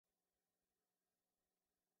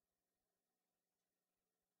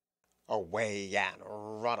Away and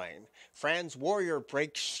running. Franz Warrior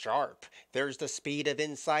breaks sharp. There's the speed of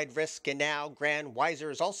Inside Risk, and now Grand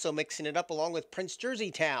Weiser is also mixing it up along with Prince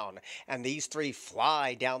Jersey Town. And these three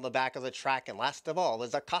fly down the back of the track, and last of all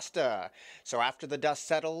is Acosta. So after the dust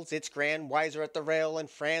settles, it's Grand Weiser at the rail and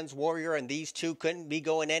Franz Warrior, and these two couldn't be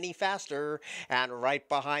going any faster. And right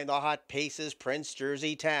behind the hot pace is Prince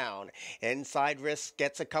Jersey Town. Inside Risk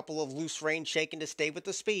gets a couple of loose reins shaken to stay with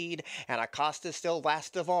the speed, and Acosta still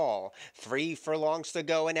last of all. 3 furlongs to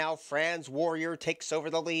go, and now Franz Warrior takes over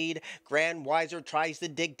the lead. Grand Weiser tries to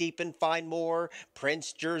dig deep and find more.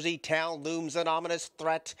 Prince Jersey Town looms an ominous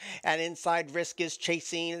threat, and Inside Risk is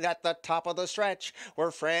chasing at the top of the stretch, where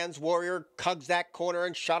Franz Warrior cugs that corner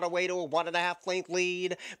and shot away to a 1.5 length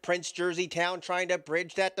lead. Prince Jersey Town trying to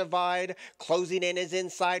bridge that divide. Closing in is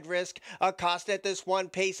Inside Risk. Acosta at this one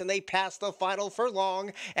pace, and they pass the final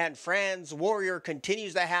furlong, and Franz Warrior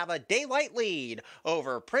continues to have a daylight lead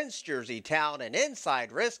over Prince Jersey Town and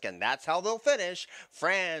Inside Risk, and that's how they'll finish.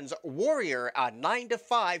 Franz Warrior, a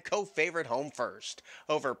 9-5 co-favorite home first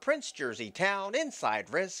over Prince Jersey Town,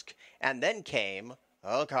 Inside Risk, and then came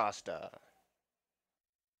Acosta.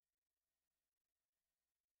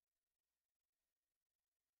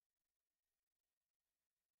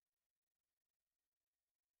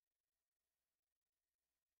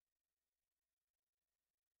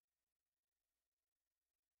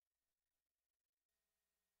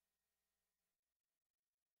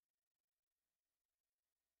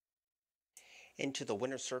 Into the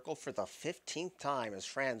winner's circle for the 15th time is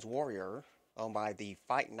Franz Warrior, owned by the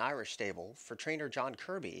Fightin' Irish stable, for trainer John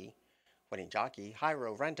Kirby. Winning jockey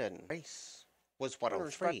Jairo Rendon. Race was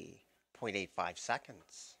 103.85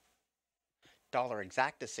 seconds. Dollar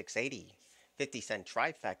exacta 6.80. 50-cent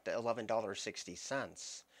trifecta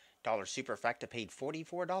 $11.60. Dollar superfecta paid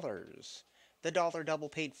 $44. The dollar double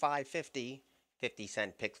paid $5.50.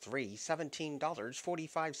 50-cent pick 3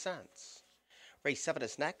 $17.45. Race 7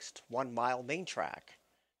 is next, 1 mile main track.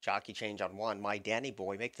 Jockey change on 1, My Danny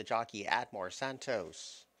Boy, make the jockey Admar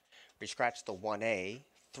Santos. We scratch the 1A,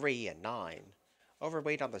 3 and 9.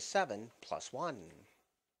 Overweight on the 7, +1.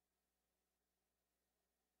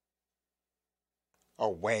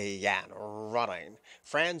 Away and running.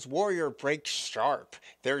 Franz Warrior breaks sharp.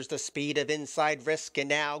 There's the speed of Inside Risk, and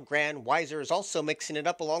now Grand Weiser is also mixing it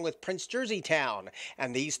up along with Prince Jersey Town.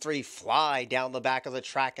 And these three fly down the back of the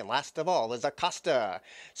track, and last of all is Acosta.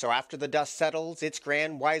 So after the dust settles, it's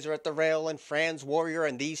Grand Weiser at the rail and Franz Warrior,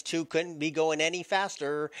 and these two couldn't be going any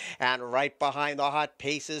faster. And right behind the hot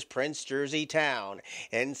pace is Prince Jersey Town.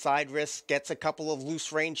 Inside Risk gets a couple of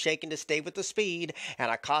loose reins shaken to stay with the speed, and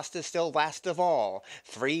Acosta still last of all.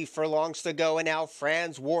 3 furlongs to go, and now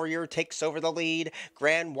Franz Warrior takes over the lead.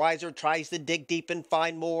 Grand Weiser tries to dig deep and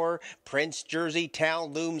find more. Prince Jersey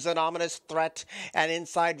Town looms an ominous threat, and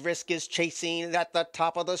Inside Risk is chasing at the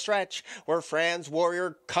top of the stretch, where Franz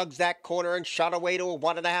Warrior cugs that corner and shot away to a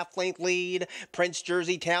 1.5 length lead. Prince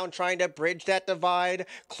Jersey Town trying to bridge that divide.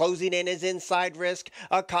 Closing in is Inside Risk.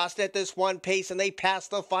 Acosta at this one pace, and they pass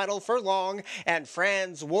the final furlong, and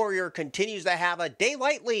Franz Warrior continues to have a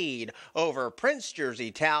daylight lead over Prince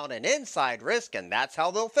Jersey Town and Inside Risk, and that's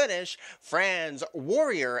how they'll finish. Franz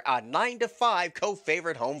Warrior, a 9-5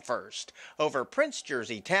 co-favorite home first over Prince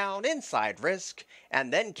Jersey Town, Inside Risk,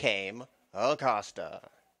 and then came Acosta.